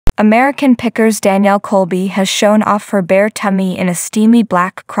American Pickers Danielle Colby has shown off her bare tummy in a steamy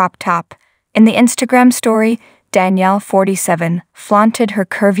black crop top. In the Instagram story, Danielle, 47, flaunted her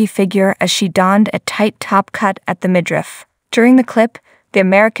curvy figure as she donned a tight top cut at the midriff. During the clip, the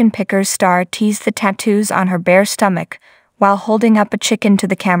American Pickers star teased the tattoos on her bare stomach while holding up a chicken to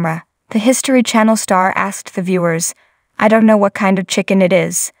the camera. The History Channel star asked the viewers, "I don't know what kind of chicken it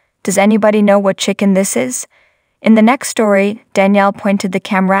is. Does anybody know what chicken this is?" In the next story, Danielle pointed the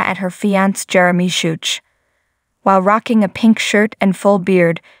camera at her fiancé Jeremy Schutz. While rocking a pink shirt and full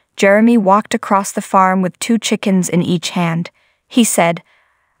beard, Jeremy walked across the farm with 2 chickens in each hand. He said,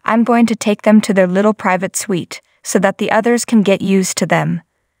 "I'm going to take them to their little private suite so that the others can get used to them."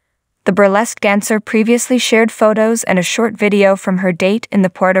 The burlesque dancer previously shared photos and a short video from her date in the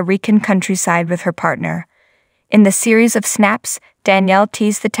Puerto Rican countryside with her partner. In the series of snaps, Danielle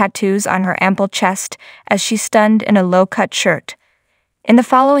teased the tattoos on her ample chest as she stunned in a low-cut shirt. In the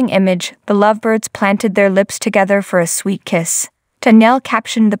following image, the lovebirds planted their lips together for a sweet kiss. Danielle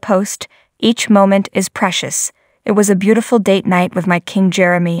captioned the post, "Each moment is precious. It was a beautiful date night with my King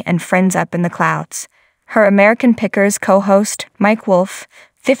Jeremy and friends up in the clouds." Her American Pickers co-host, Mike Wolf,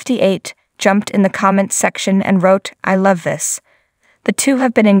 58, jumped in the comments section and wrote, "I love this." The two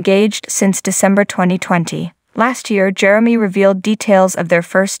have been engaged since December 2020. Last year, Jeremy revealed details of their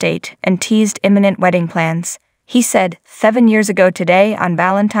first date and teased imminent wedding plans. He said, "7 years ago today, on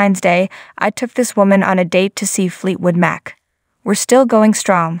Valentine's Day, I took this woman on a date to see Fleetwood Mac. We're still going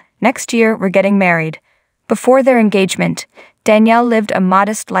strong. Next year, we're getting married." Before their engagement, Danielle lived a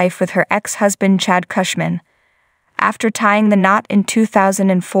modest life with her ex-husband Chad Cushman. After tying the knot in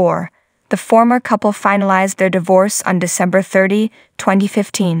 2004, the former couple finalized their divorce on December 30,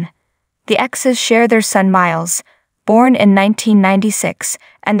 2015. The exes share their son Miles, born in 1996,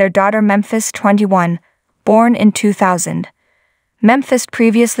 and their daughter Memphis, 21, born in 2000. Memphis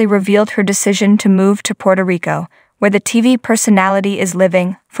previously revealed her decision to move to Puerto Rico, where the TV personality is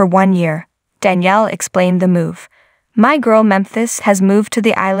living, for 1 year. Danielle explained the move. "My girl Memphis has moved to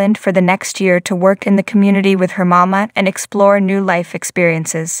the island for the next year to work in the community with her mama and explore new life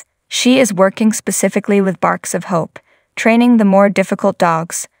experiences. She is working specifically with Barks of Hope, training the more difficult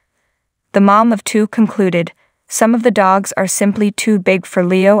dogs." The mom of 2 concluded, "Some of the dogs are simply too big for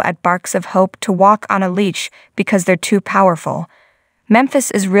Leo at Barks of Hope to walk on a leash because they're too powerful. Memphis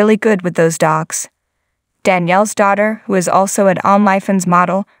is really good with those dogs." Danielle's daughter, who is also an OnlyFans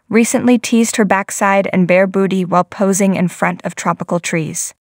model, recently teased her backside and bare booty while posing in front of tropical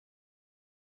trees.